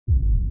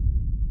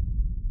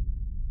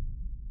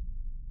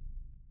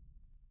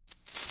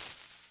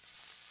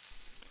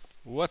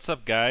What's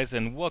up, guys,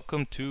 and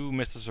welcome to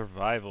Mr.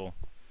 Survival.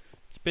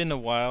 It's been a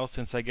while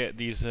since I get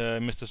these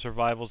Mr.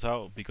 Survivals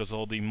out because of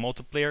all the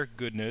multiplayer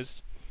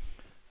goodness.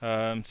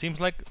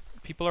 Seems like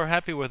people are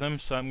happy with them,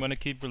 so I'm going to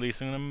keep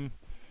releasing them.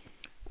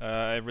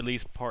 I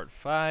released part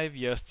 5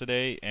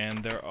 yesterday,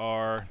 and there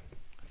are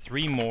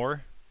 3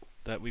 more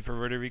that we've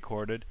already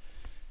recorded.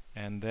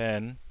 And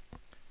then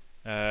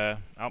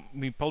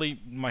we probably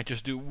might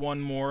just do one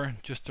more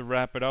just to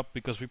wrap it up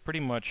because we pretty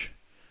much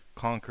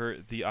conquer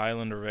the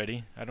island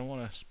already. I don't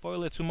want to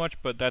spoil it too much,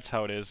 but that's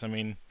how it is. I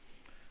mean,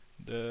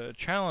 the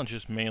challenge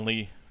is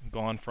mainly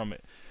gone from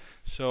it.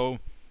 So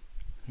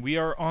we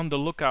are on the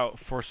lookout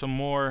for some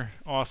more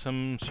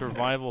awesome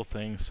survival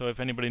things. So if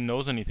anybody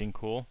knows anything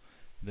cool,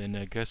 then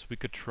I guess we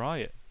could try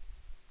it.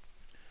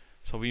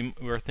 So we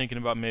were thinking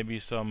about maybe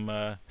some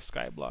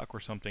skyblock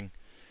or something.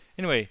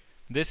 Anyway,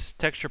 this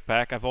texture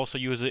pack, I've also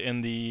used it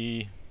in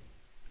the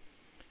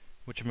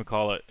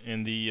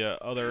in the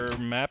other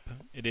map.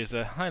 It is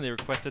a highly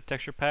requested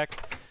texture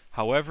pack.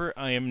 However,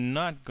 I am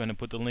not going to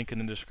put the link in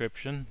the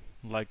description,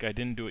 like I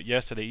didn't do it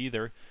yesterday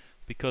either,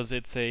 because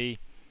it's a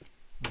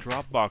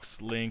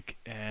Dropbox link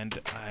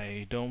and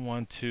I don't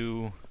want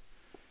to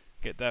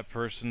get that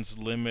person's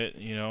limit,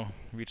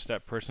 reach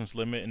that person's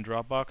limit in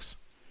Dropbox.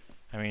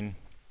 I mean,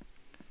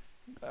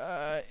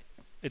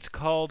 it's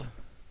called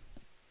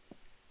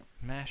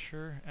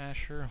Asher.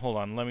 Hold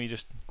on, let me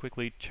just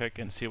quickly check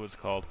and see what it's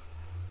called.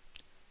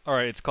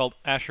 Alright, it's called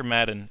Asher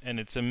Madden, and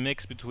it's a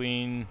mix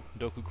between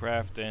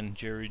DokuCraft and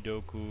Jerry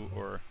Doku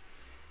or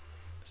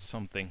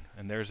something.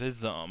 And there's a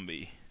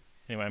zombie.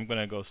 Anyway, I'm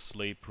gonna go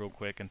sleep real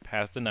quick and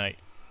pass the night.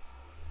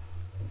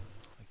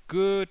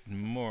 Good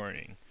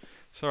morning.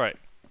 So, alright,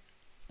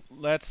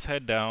 let's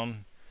head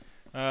down.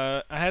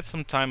 I had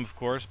some time, of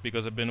course,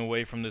 because I've been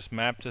away from this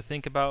map, to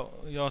think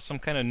about, some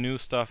kind of new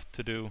stuff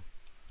to do.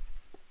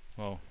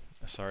 Well,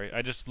 sorry,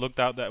 I just looked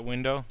out that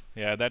window.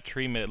 Yeah, that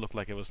tree made it look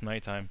like it was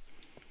nighttime.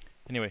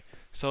 Anyway,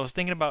 so I was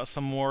thinking about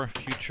some more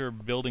future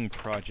building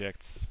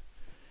projects.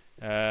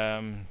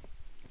 And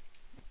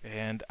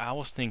I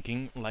was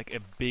thinking like a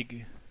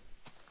big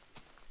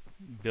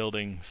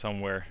building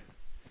somewhere.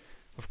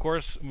 Of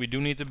course, we do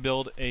need to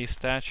build a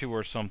statue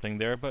or something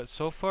there, but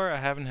so far I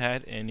haven't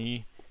had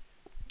any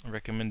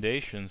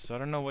recommendations. So I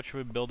don't know what should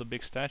we build a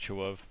big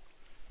statue of,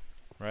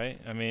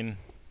 right? I mean,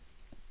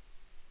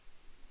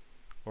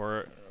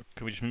 or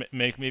could we just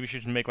maybe we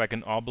should just make like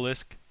an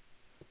obelisk?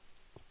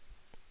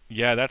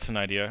 Yeah, that's an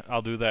idea.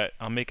 I'll do that.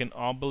 I'll make an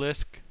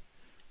obelisk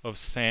of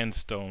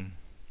sandstone.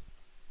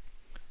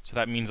 So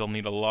that means I'll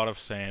need a lot of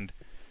sand.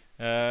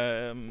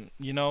 In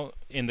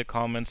the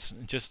comments,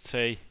 just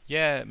say,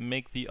 yeah,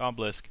 make the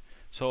obelisk.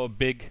 So a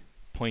big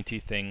pointy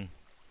thing,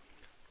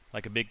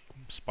 like a big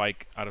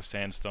spike out of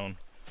sandstone.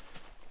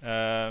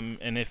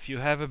 And if you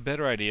have a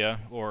better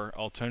idea or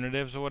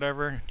alternatives or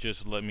whatever,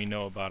 just let me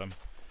know about them.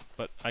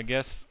 But I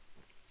guess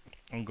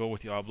I'll go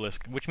with the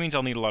obelisk, which means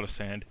I'll need a lot of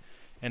sand.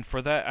 And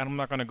for that, I'm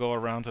not going to go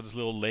around to these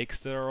little lakes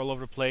that are all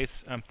over the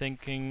place. I'm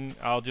thinking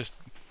I'll just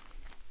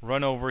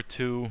run over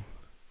to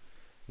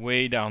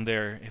way down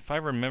there. If I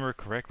remember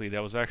correctly,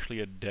 that was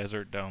actually a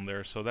desert down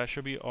there, so that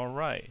should be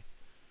alright.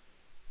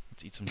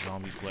 Let's eat some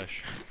zombie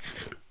flesh.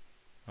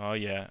 Oh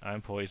yeah,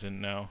 I'm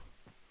poisoned now.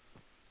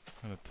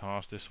 I'm going to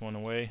toss this one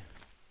away.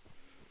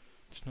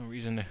 There's no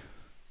reason to...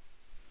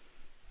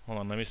 Hold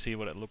on, let me see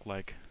what it looked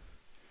like.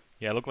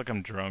 Yeah, it looked like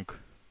I'm drunk.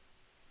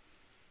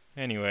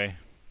 Anyway.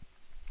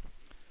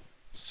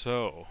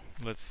 So,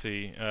 let's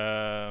see,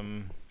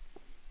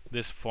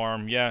 this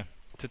farm, yeah,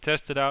 to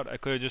test it out I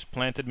could have just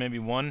planted maybe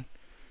one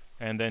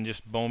and then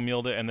just bone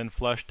mealed it and then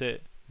flushed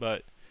it,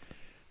 but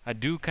I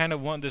do kind of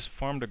want this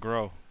farm to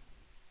grow,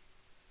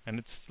 and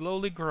it's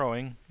slowly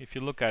growing. If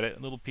you look at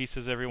it, little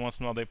pieces every once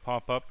in a while they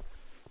pop up,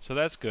 so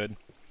that's good.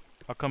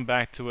 I'll come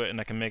back to it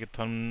and I can make a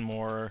ton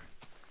more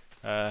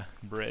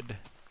bread.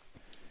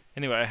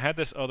 Anyway, I had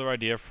this other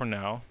idea for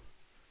now.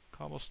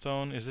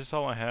 Cobblestone, is this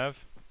all I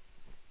have?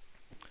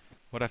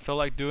 What I felt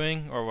like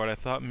doing, or what I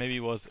thought maybe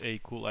was a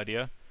cool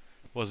idea,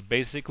 was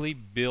basically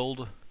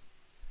build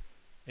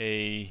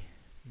a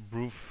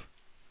roof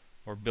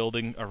or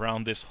building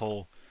around this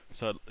hole,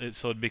 so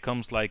it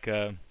becomes like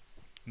an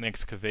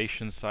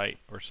excavation site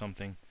or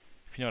something,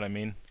 if you know what I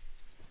mean.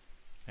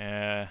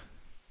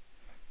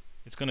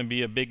 It's gonna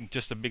be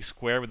just a big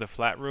square with a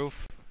flat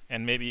roof,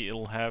 and maybe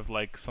it'll have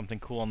like something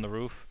cool on the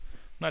roof.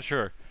 Not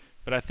sure,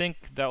 but I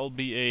think that will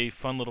be a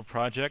fun little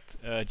project,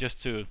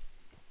 just to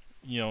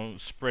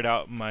spread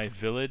out my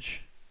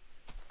village.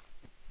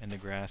 And the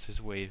grass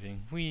is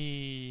waving.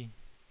 Whee!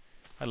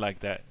 I like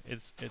that.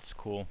 It's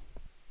cool.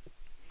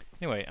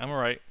 Anyway, I'm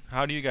alright.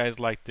 How do you guys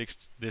like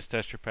this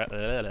texture pack?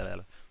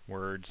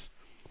 Words.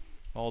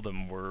 All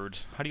them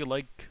words. How do you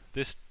like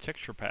this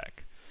texture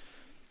pack?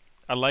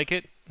 I like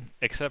it,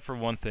 except for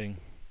one thing.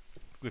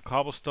 The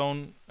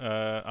cobblestone,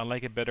 I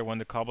like it better when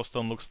the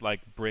cobblestone looks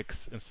like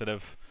bricks instead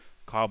of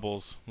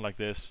cobbles like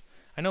this.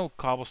 I know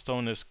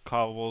cobblestone is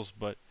cobbles,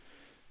 but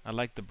I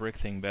like the brick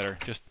thing better,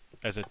 just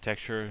as a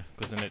texture,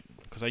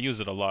 because I use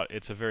it a lot.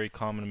 It's a very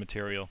common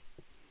material.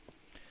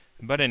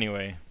 But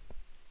anyway,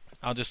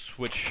 I'll just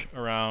switch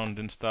around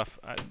and stuff.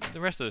 The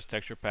rest of this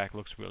texture pack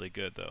looks really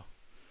good though.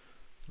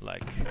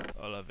 Like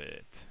all of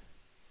it.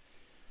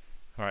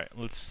 Alright,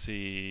 let's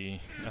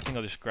see. I think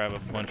I'll just grab a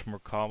bunch more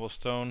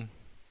cobblestone.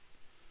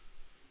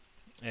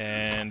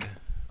 And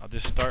I'll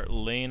just start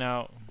laying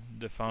out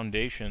the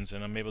foundations,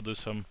 and I'm able to do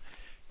some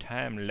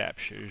time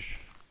lapses.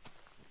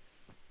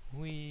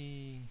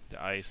 Whee!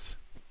 The ice.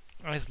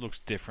 Ice looks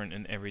different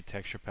in every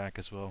texture pack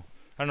as well.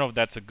 I don't know if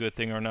that's a good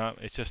thing or not.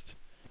 It's just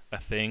a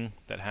thing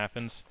that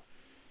happens.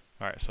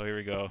 Alright, so here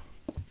we go.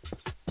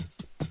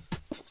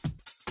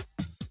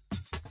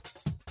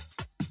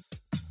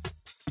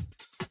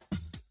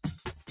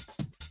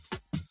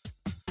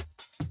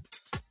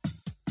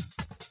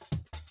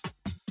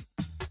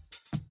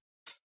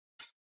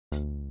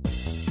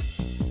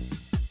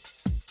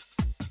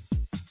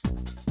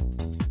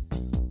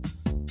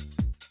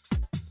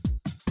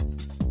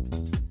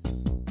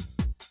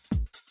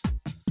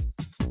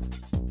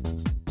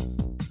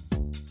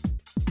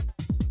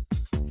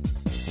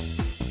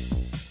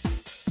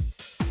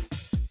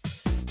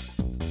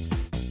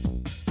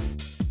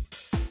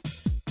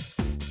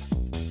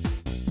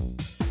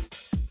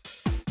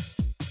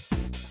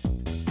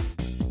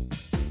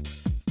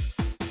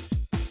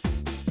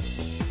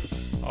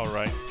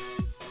 Alright,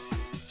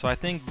 so I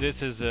think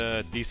this is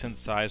a decent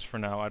size for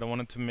now. I don't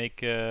want it to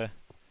make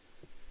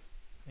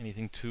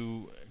anything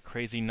too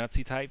crazy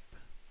nutsy type,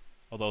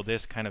 although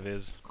this kind of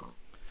is.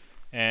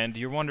 And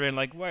you're wondering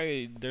like,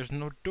 why there's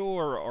no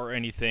door or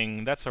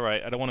anything. That's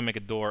alright, I don't want to make a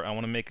door. I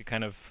want to make a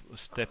kind of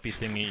steppy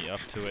thingy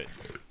up to it.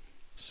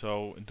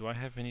 So, do I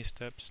have any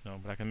steps? No,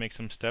 but I can make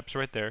some steps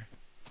right there.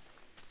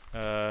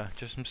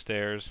 Just some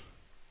stairs.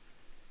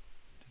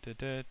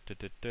 I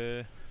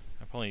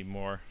probably need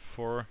more.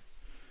 4.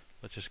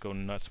 Let's just go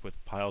nuts with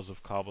piles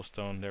of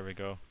cobblestone. There we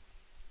go.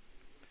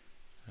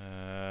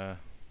 There.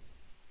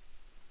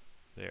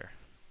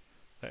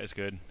 That is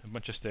good. A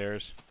bunch of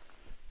stairs.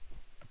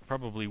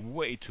 Probably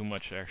way too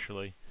much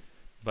actually.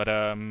 But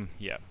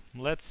yeah.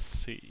 Let's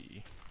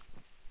see.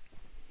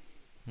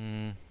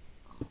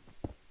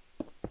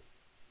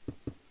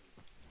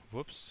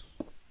 Whoops.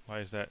 Why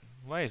is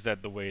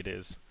that the way it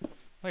is?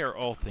 Why are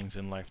all things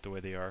in life the way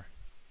they are?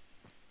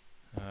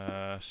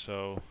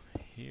 So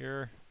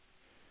here.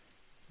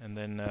 And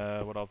then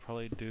what I'll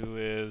probably do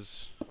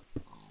is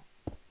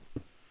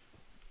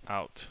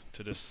out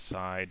to the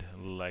side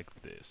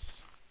like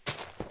this.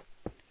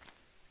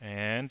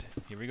 And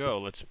here we go.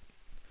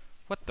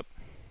 What the?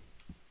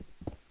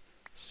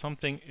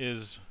 Something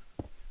is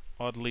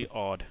oddly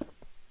odd.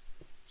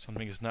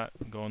 Something is not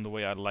going the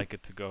way I'd like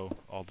it to go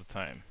all the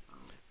time.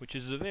 Which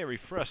is very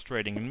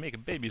frustrating and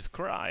make babies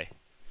cry.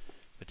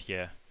 But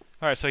yeah.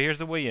 Alright, so here's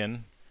the way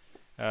in.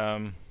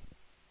 And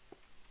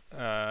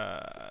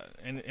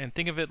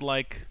think of it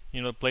like,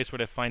 you know, the place where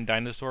they find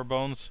dinosaur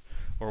bones,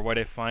 or where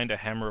they find a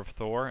hammer of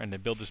Thor and they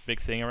build this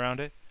big thing around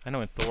it. I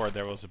know in Thor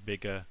there was a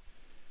big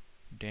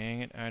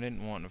dang it, I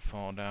didn't want to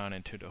fall down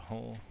into the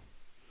hole.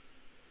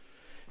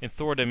 In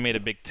Thor they made a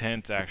big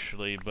tent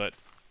actually, but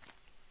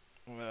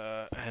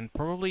and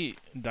probably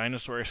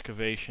dinosaur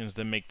excavations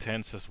that make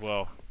tents as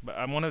well. But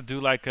I want to do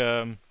like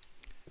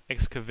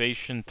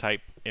excavation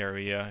type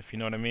area, if you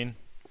know what I mean.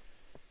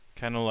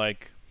 Kind of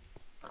like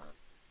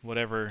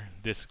whatever,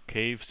 this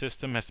cave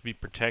system has to be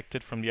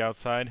protected from the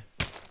outside,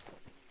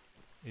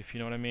 if you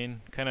know what I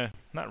mean. Kind of,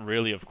 not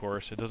really of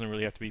course, it doesn't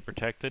really have to be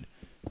protected,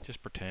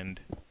 just pretend.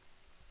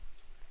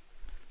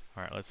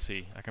 Alright, let's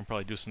see, I can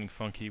probably do something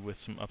funky with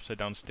some upside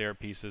down stair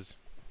pieces.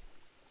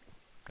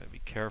 Gotta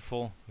be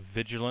careful,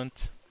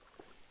 vigilant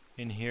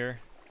in here.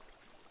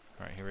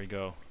 Alright, here we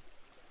go.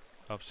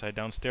 Upside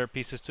down stair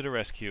pieces to the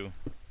rescue.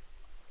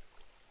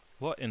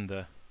 What in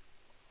the...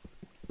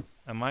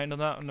 Am I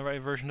not in the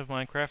right version of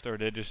Minecraft, or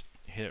did I just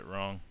hit it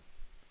wrong?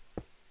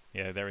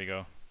 Yeah, there we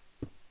go.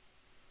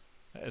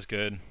 That is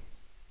good.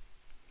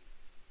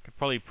 Could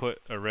probably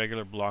put a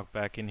regular block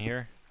back in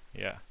here.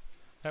 Yeah,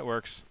 that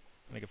works.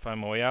 I can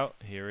find my way out.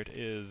 Here it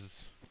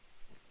is.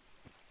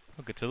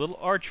 Look, it's a little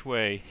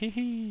archway. Hee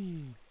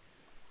hee.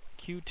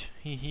 Cute.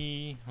 Hee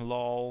hee.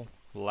 Lol.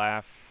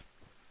 Laugh.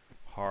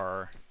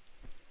 Har.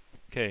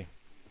 Okay.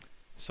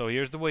 So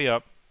here's the way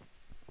up.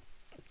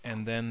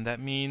 And then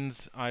that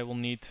means I will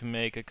need to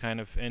make a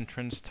kind of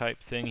entrance type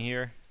thing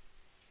here.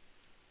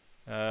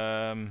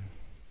 And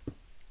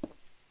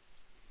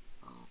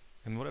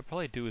what I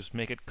probably do is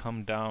make it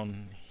come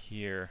down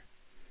here.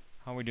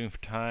 How are we doing for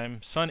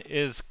time? Sun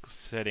is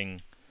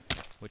setting,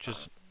 which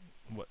is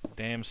what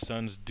damn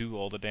suns do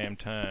all the damn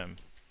time.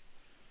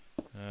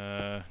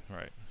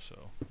 Right,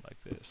 so like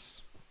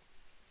this.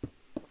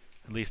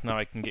 At least now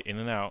I can get in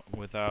and out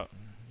without,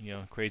 you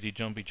know, crazy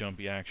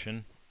jumpy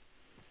action.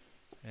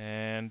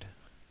 And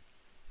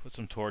put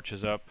some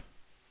torches up.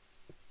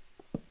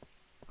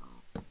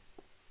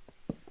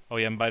 Oh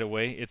yeah, and by the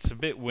way, it's a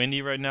bit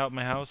windy right now at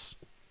my house.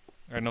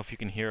 I don't know if you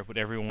can hear it, but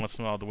every once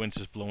in a while the wind's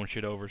just blowing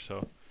shit over,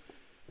 so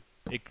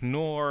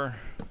ignore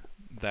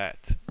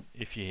that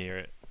if you hear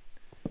it.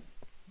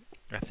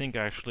 I think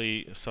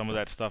actually some of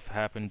that stuff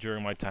happened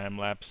during my time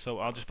lapse, so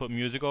I'll just put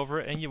music over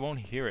it and you won't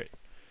hear it.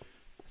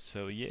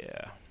 So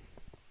yeah,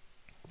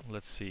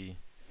 let's see.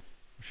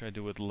 What should I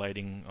do with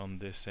lighting on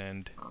this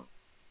end?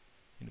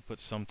 Need to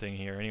put something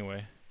here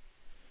anyway.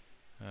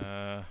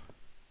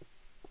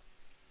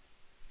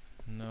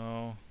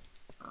 No.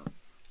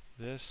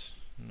 This?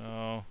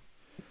 No.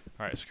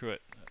 Alright, screw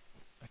it.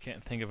 I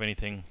can't think of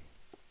anything.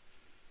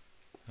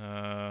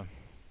 Actually,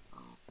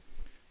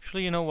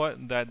 you know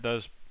what? That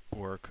does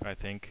work, I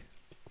think.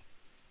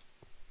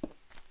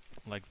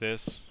 Like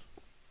this.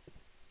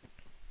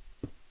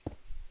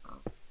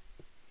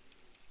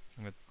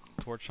 I'm gonna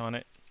torch on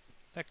it.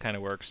 That kind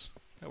of works.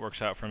 That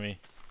works out for me.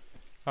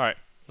 Alright,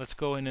 let's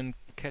go in and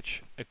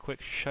catch a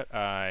quick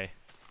shut-eye.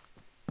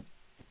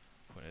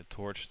 Put a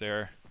torch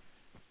there.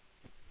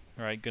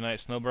 Alright, good night,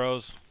 Snow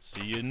Bros.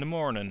 See you in the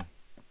morning.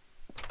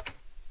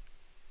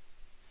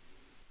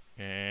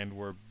 And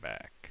we're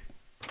back.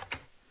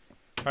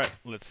 Alright,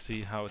 let's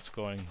see how it's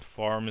going. The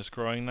farm is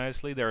growing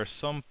nicely. There are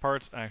some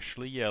parts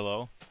actually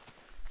yellow.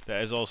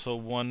 That is also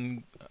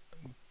one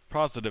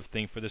positive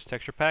thing for this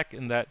texture pack,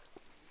 in that,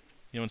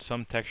 you know, in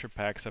some texture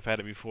packs, I've had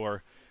it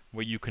before,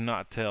 where you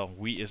cannot tell.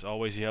 Wheat is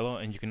always yellow,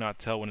 and you cannot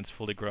tell when it's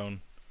fully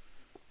grown.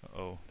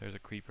 Uh-oh, there's a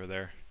creeper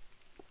there.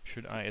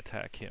 Should I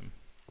attack him?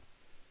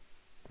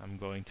 I'm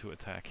going to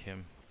attack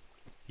him,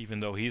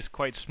 even though he's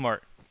quite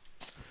smart.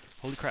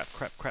 Holy crap,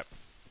 crap, crap.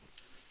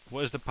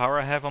 What is the power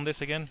I have on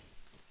this again?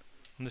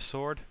 On this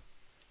sword?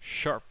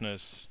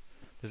 Sharpness.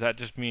 Does that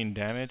just mean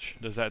damage?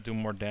 Does that do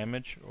more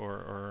damage?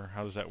 Or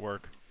how does that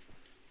work?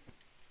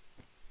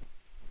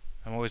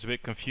 I'm always a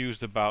bit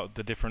confused about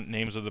the different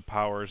names of the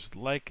powers,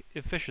 like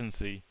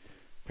efficiency.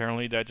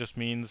 Apparently that just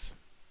means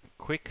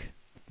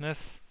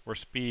quickness or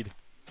speed.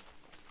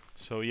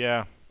 So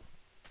yeah,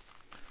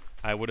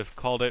 I would have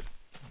called it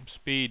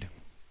speed,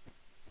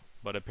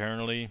 but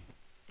apparently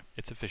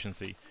it's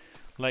efficiency.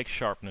 Like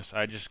sharpness,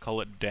 I just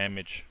call it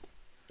damage,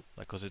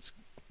 like, cause it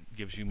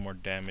gives you more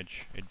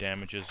damage. It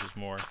damages us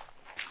more.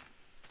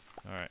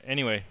 Alright,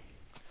 anyway,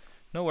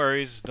 no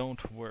worries,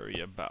 don't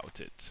worry about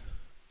it.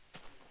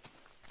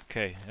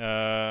 Okay,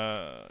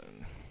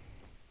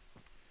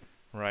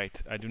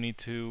 right, I do need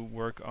to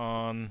work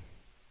on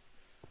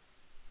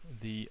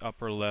the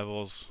upper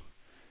levels.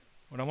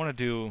 What I want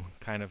to do,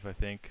 kind of, I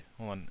think,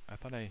 hold on, I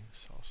thought I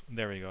saw,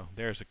 there we go,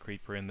 there's a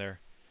creeper in there.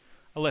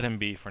 I'll let him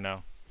be for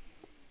now.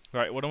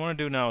 Alright, what I want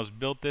to do now is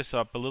build this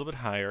up a little bit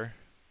higher,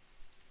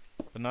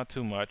 but not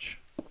too much.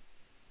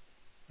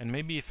 And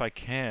maybe if I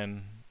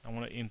can, I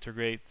want to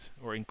integrate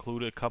or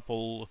include a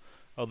couple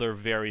other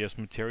various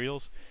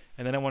materials,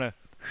 and then I want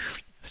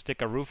to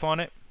stick a roof on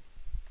it,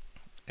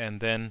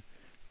 and then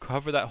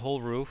cover that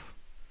whole roof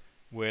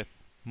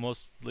with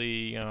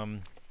mostly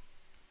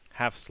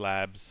half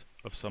slabs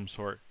of some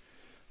sort,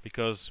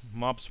 because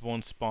mobs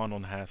won't spawn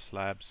on half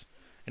slabs,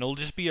 and it'll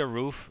just be a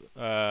roof.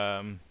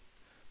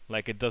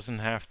 Like, it doesn't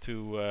have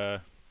to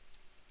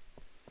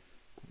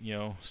you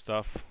know,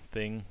 stuff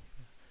thing.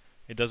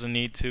 It doesn't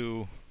need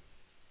to,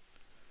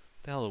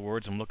 what the hell are the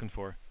words I'm looking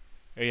for?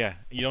 Yeah,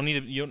 you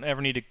don't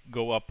ever need to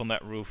go up on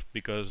that roof,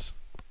 because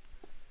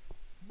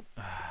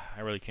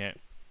I really can't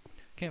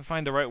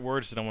find the right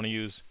words that I want to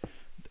use.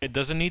 It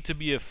doesn't need to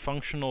be a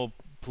functional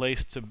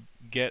place to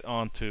get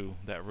onto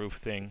that roof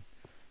thing.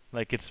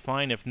 Like, it's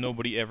fine if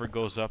nobody ever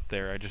goes up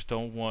there. I just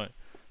don't want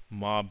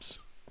mobs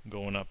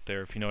going up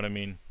there, if you know what I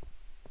mean.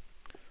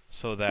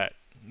 So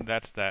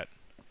that's that.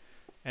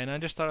 And I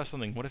just thought of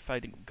something. What if I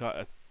got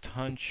a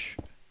tunch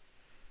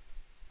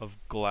of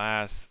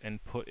glass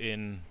and put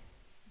in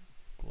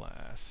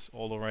glass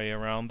all the way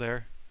around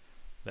there?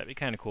 That'd be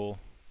kind of cool.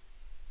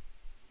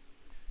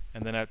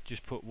 And then I'd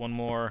just put one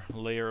more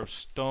layer of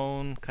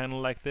stone, kind of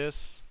like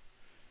this,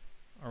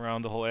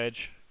 around the whole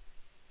edge,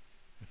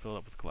 and fill it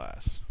up with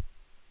glass.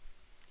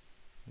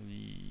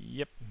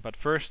 Yep, but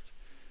first,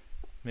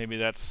 maybe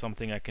that's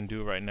something I can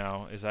do right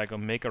now, is I go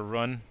make a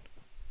run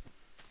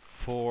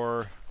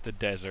for the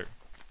desert.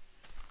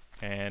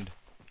 And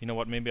you know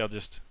what, maybe I'll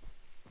just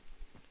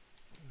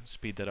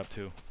speed that up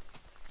too.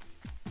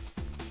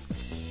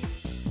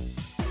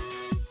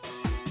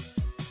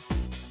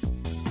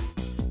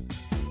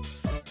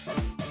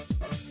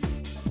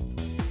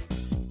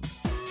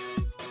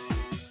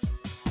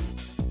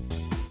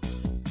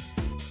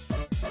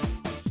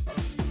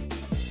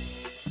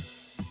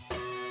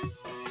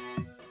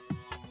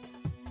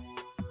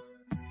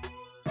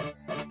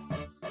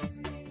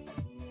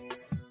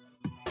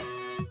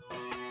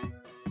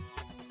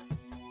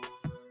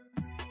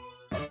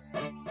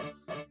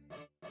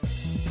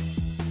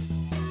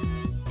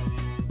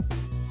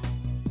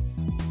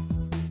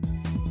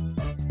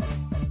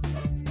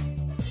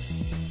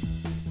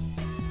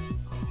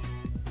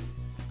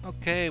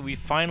 Okay, we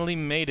finally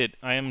made it.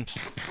 I am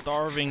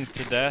starving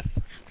to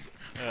death.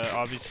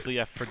 Obviously,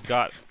 I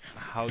forgot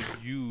how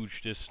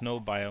huge this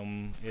snow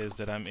biome is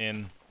that I'm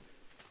in.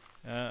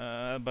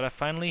 But I'm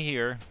finally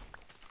here.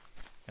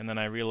 And then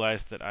I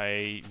realized that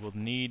I will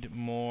need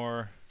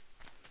more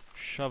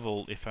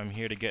shovel if I'm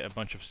here to get a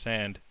bunch of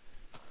sand.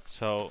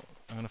 So,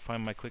 I'm gonna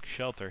find my quick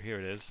shelter. Here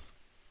it is.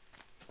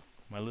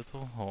 My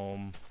little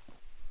home.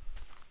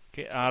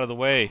 Get out of the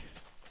way.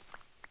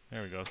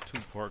 There we go. 2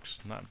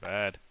 porks. Not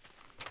bad.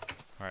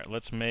 Alright,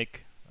 let's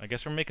make... I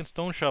guess we're making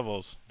stone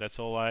shovels. That's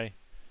all I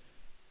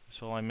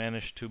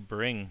managed to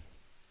bring.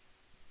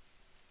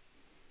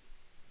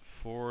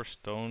 4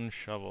 stone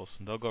shovels.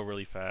 They'll go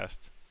really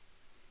fast.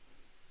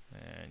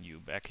 And you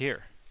back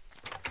here.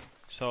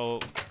 So,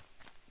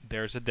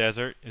 there's a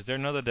desert. Is there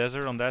another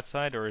desert on that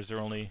side, or is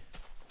there only...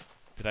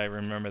 Did I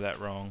remember that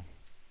wrong?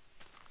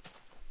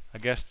 I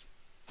guess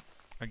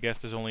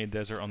there's only a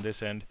desert on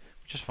this end,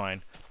 which is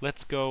fine.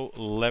 Let's go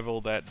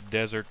level that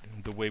desert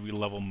the way we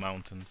level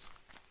mountains.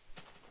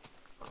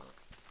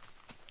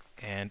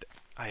 And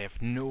I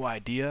have no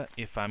idea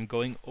if I'm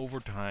going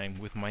overtime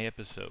with my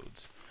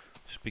episodes,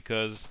 just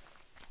because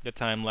the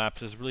time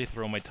lapses really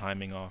throw my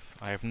timing off.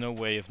 I have no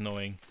way of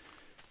knowing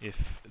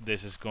if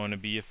this is going to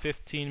be a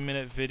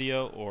 15-minute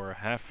video or a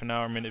half an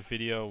hour minute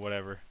video,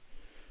 whatever.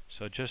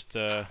 So just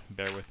bear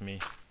with me.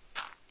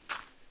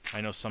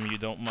 I know some of you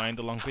don't mind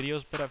the long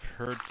videos, but I've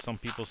heard some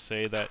people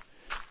say that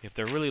if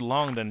they're really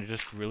long, then they're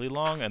just really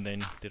long, and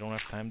then they don't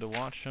have time to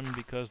watch them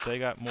because they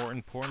got more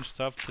important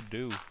stuff to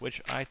do,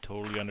 which I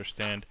totally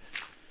understand.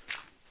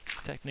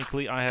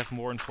 Technically, I have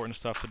more important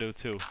stuff to do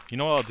too. You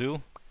know what I'll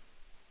do?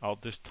 I'll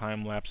just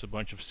time-lapse a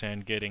bunch of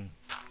sand getting.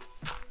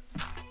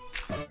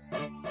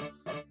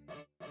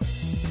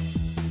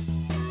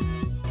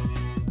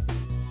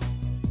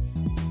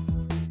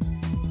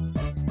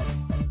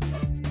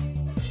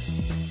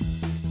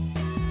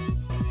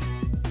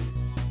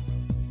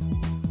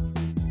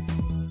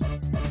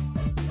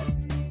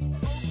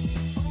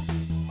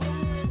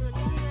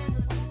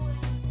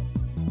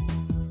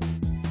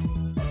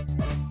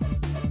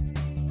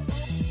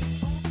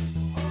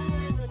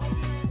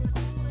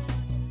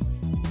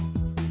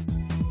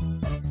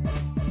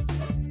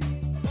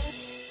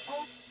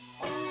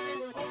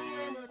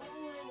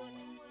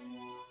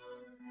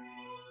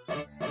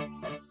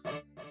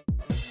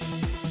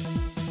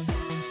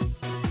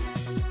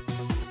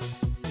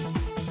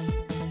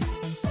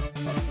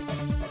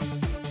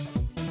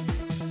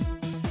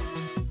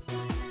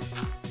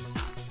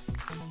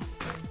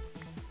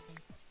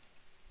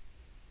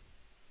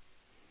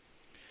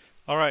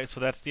 Alright, so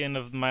that's the end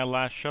of my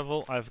last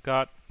shovel. I've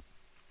got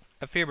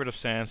a fair bit of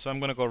sand, so I'm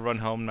gonna go run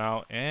home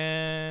now,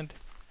 and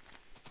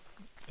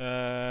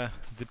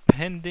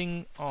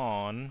depending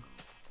on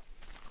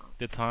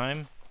the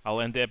time,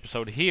 I'll end the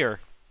episode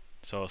here.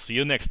 So see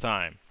you next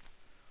time.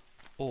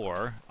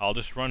 Or I'll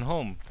just run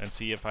home and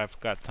see if I've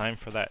got time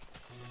for that.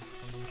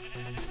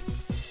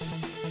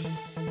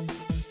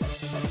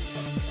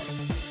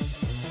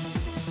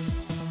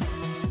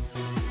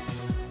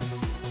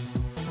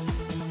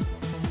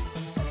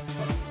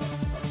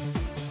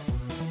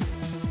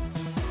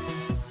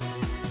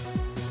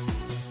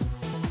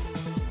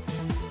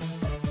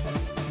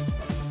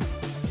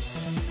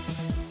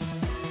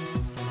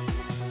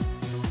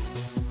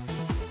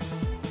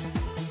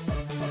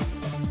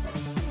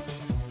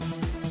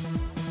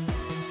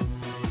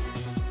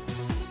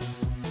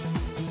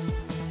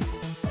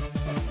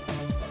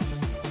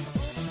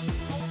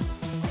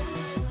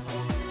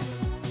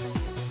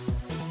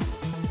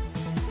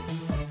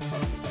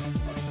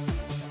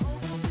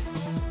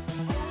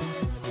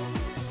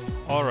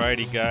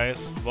 Alrighty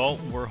guys, well,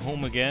 we're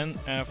home again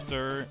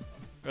after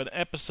an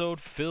episode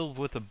filled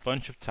with a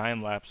bunch of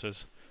time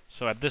lapses.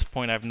 So at this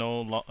point I have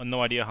no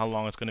idea how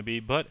long it's going to be,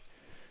 but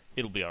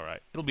it'll be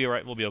alright. It'll be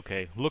alright, we'll be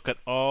okay. Look at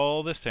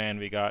all the sand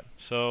we got,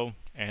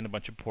 and a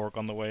bunch of pork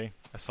on the way.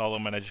 I saw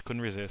them and I just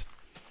couldn't resist.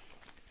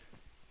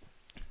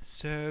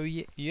 So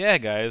yeah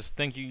guys,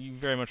 thank you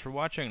very much for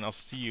watching, and I'll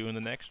see you in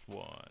the next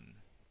one.